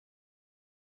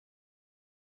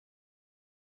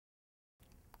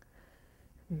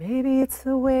Maybe it's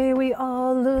the way we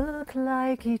all look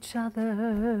like each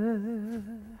other.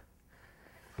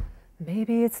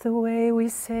 Maybe it's the way we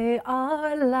say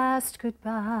our last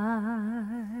goodbyes.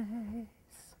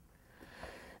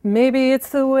 Maybe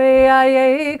it's the way I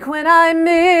ache when I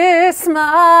miss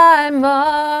my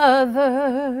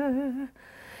mother.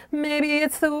 Maybe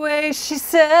it's the way she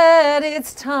said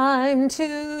it's time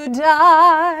to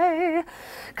die.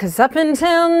 'Cause up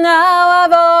until now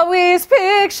I've always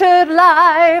pictured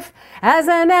life as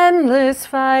an endless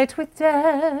fight with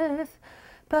death.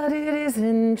 But it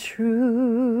isn't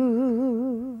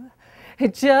true.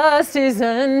 It just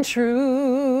isn't true.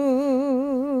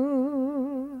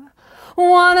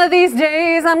 One of these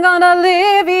days I'm gonna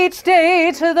live each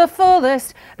day to the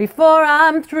fullest before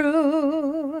I'm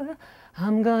through.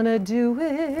 I'm gonna do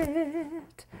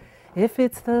it if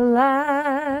it's the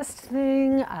last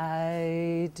thing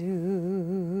I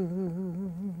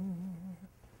do.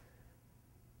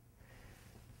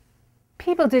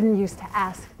 People didn't used to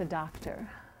ask the doctor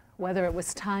whether it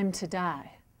was time to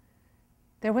die.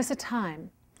 There was a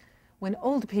time when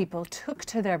old people took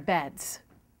to their beds.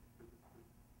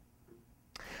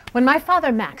 When my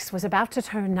father Max was about to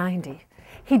turn 90,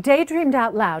 he daydreamed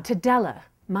out loud to Della,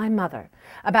 my mother,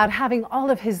 about having all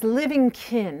of his living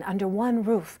kin under one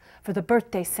roof for the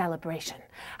birthday celebration.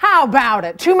 How about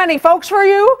it? Too many folks for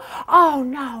you? Oh,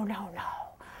 no, no,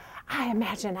 no. I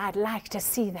imagine I'd like to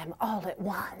see them all at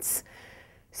once.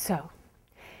 So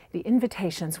the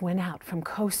invitations went out from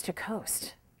coast to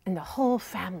coast, and the whole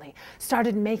family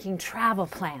started making travel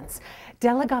plans.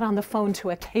 Della got on the phone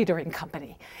to a catering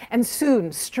company, and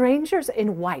soon strangers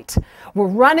in white were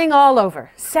running all over,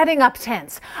 setting up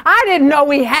tents. I didn't know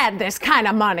we had this kind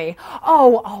of money.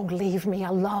 Oh, leave me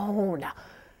alone.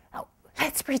 Oh,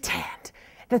 let's pretend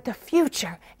that the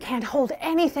future can't hold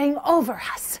anything over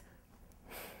us.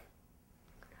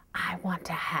 I want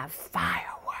to have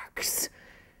fireworks.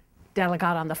 Della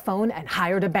got on the phone and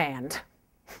hired a band.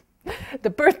 The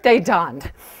birthday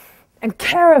dawned, and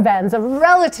caravans of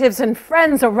relatives and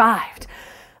friends arrived.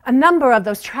 A number of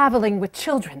those traveling with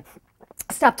children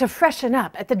stopped to freshen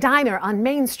up at the diner on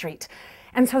Main Street,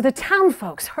 and so the town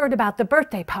folks heard about the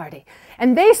birthday party,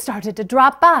 and they started to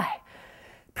drop by.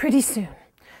 Pretty soon,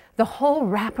 the whole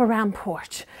wraparound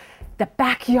porch, the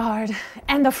backyard,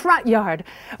 and the front yard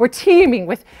were teeming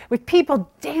with people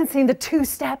dancing the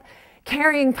two-step,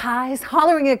 carrying pies,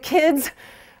 hollering at kids,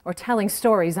 or telling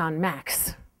stories on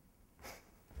Max.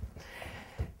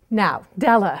 Now,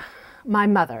 Della, my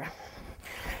mother,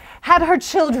 had her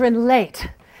children late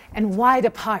and wide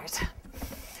apart.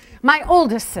 My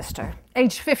oldest sister,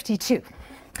 age 52,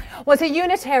 was a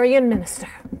Unitarian minister.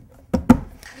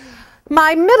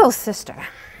 My middle sister,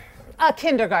 a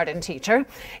kindergarten teacher,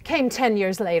 came 10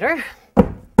 years later,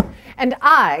 and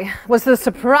I was the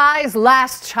surprise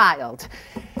last child.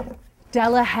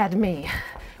 Della had me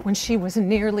when she was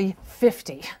nearly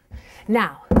 50.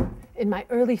 Now, in my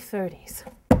early 30s,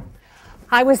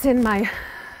 I was in my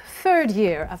third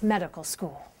year of medical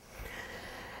school.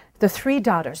 The three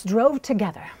daughters drove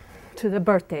together to the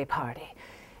birthday party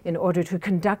in order to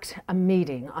conduct a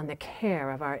meeting on the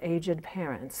care of our aged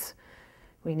parents.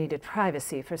 We needed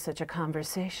privacy for such a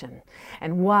conversation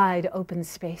and wide open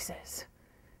spaces.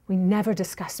 We never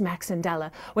discussed Max and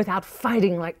Della without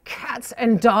fighting like cats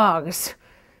and dogs.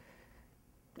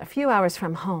 A few hours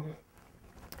from home,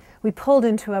 we pulled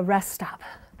into a rest stop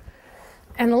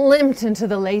and limped into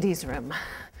the ladies' room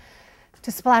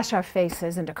to splash our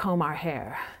faces and to comb our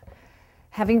hair.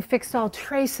 Having fixed all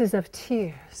traces of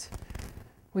tears,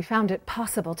 we found it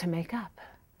possible to make up.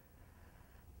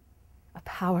 A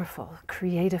powerful,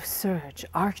 creative surge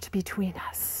arced between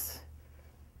us,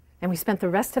 and we spent the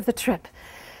rest of the trip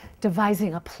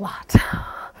devising a plot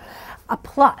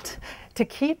to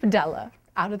keep Della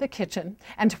out of the kitchen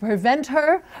and to prevent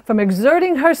her from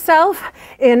exerting herself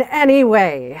in any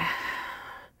way.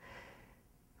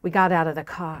 We got out of the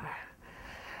car,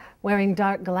 wearing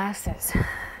dark glasses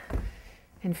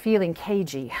and feeling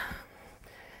cagey.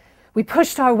 We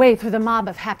pushed our way through the mob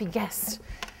of happy guests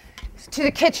to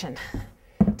the kitchen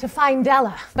to find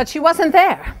Della, but she wasn't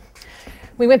there.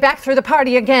 We went back through the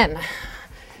party again,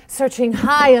 searching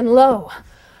high and low.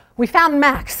 We found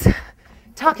Max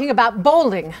talking about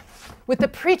bowling with the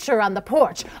preacher on the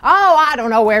porch. Oh, I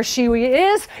don't know where she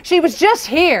is. She was just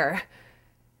here.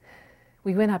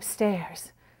 We went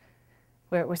upstairs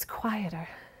where it was quieter.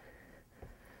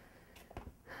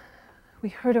 We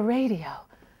heard a radio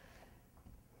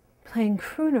playing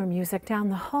crooner music down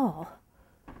the hall.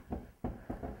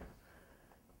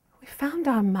 We found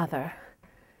our mother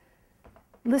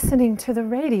listening to the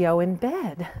radio in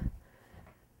bed,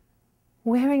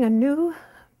 wearing a new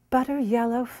butter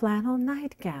yellow flannel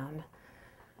nightgown.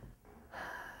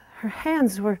 Her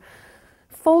hands were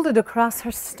folded across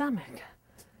her stomach.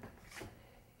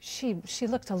 She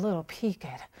looked a little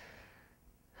peaked,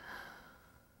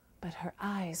 but her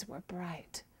eyes were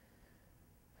bright.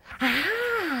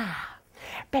 Ah!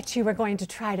 Bet you were going to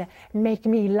try to make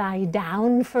me lie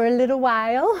down for a little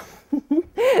while.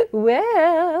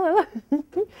 Well,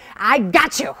 I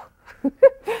got you.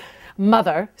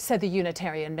 Mother, said the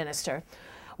Unitarian minister,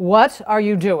 what are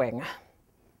you doing?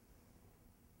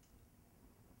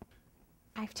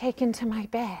 I've taken to my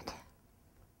bed.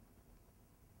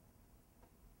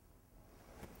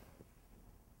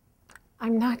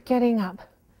 I'm not getting up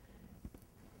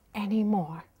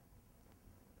anymore.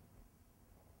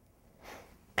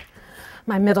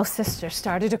 My middle sister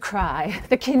started to cry,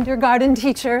 the kindergarten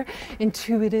teacher,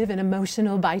 intuitive and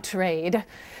emotional by trade.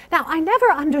 Now, I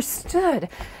never understood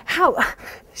how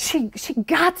she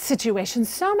got situations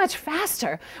so much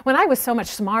faster when I was so much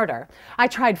smarter. I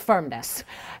tried firmness.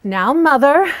 Now,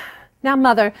 mother,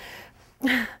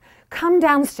 come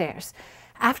downstairs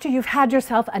after you've had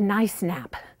yourself a nice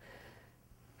nap.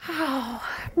 Oh,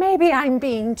 maybe I'm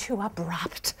being too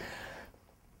abrupt.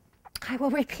 I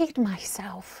will repeat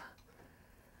myself.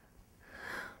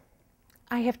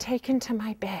 I have taken to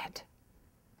my bed.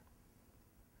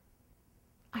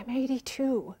 I'm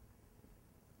 82,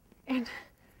 and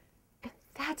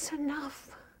that's enough.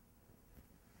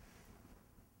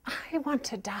 I want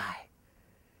to die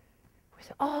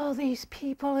with all these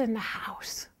people in the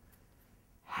house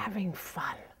having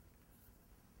fun.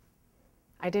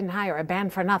 I didn't hire a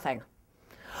band for nothing.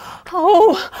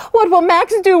 Oh, what will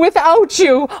Max do without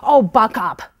you? Oh, buck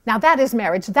up. Now that is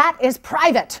marriage. That is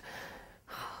private.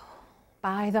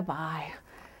 By the by,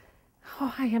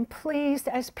 oh, I am pleased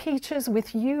as peaches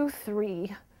with you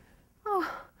three.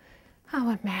 Oh,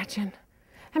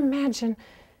 imagine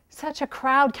such a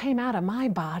crowd came out of my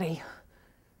body.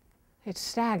 It's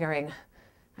staggering.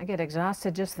 I get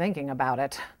exhausted just thinking about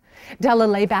it. Della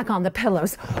lay back on the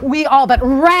pillows. We all but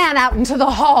ran out into the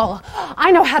hall.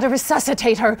 I know how to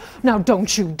resuscitate her. Now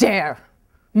don't you dare.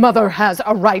 Mother has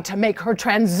a right to make her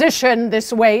transition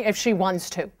this way if she wants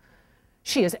to.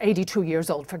 She is 82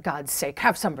 years old, for God's sake.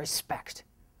 Have some respect.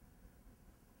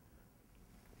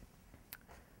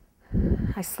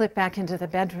 I slipped back into the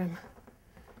bedroom,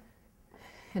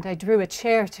 and I drew a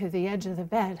chair to the edge of the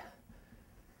bed.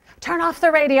 Turn off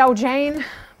the radio, Jane.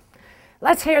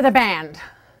 Let's hear the band.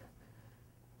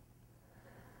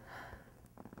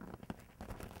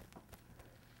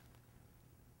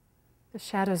 The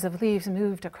shadows of leaves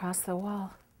moved across the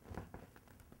wall.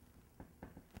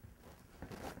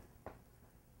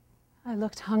 I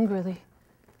looked hungrily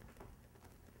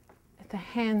at the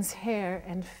hands, hair,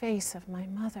 and face of my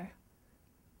mother,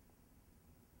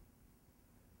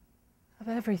 of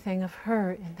everything of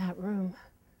her in that room.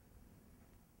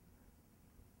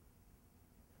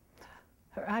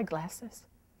 Her eyeglasses,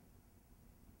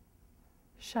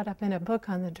 shut up in a book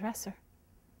on the dresser,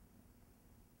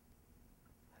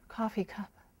 her coffee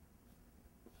cup.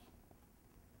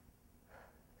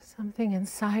 Something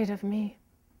inside of me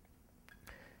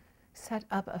set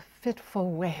up a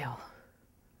fitful wail.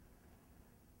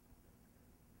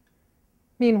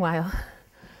 Meanwhile,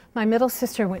 my middle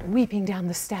sister went weeping down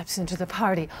the steps into the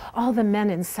party. All the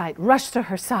men in sight rushed to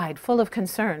her side, full of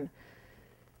concern.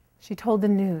 She told the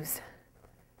news.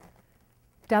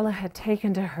 Della had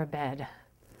taken to her bed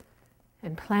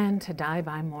and planned to die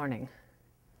by morning.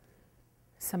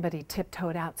 Somebody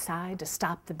tiptoed outside to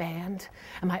stop the band,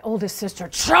 and my oldest sister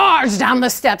charged down the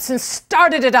steps and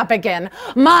started it up again.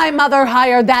 My mother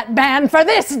hired that band for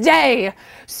this day.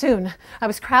 Soon, I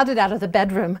was crowded out of the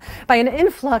bedroom by an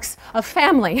influx of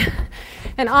family,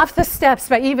 and off the steps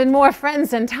by even more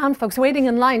friends and townfolks waiting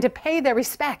in line to pay their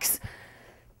respects.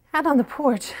 Out on the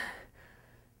porch,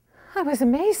 I was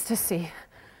amazed to see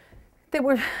there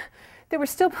were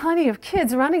still plenty of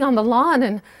kids running on the lawn,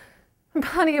 and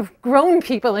plenty of grown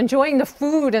people enjoying the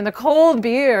food and the cold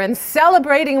beer and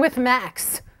celebrating with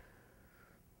Max.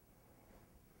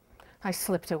 I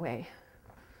slipped away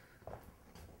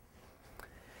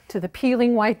to the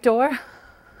peeling white door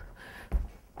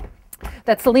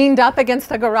that's leaned up against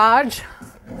the garage,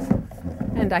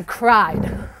 and I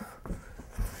cried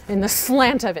in the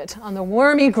slant of it on the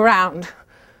wormy ground.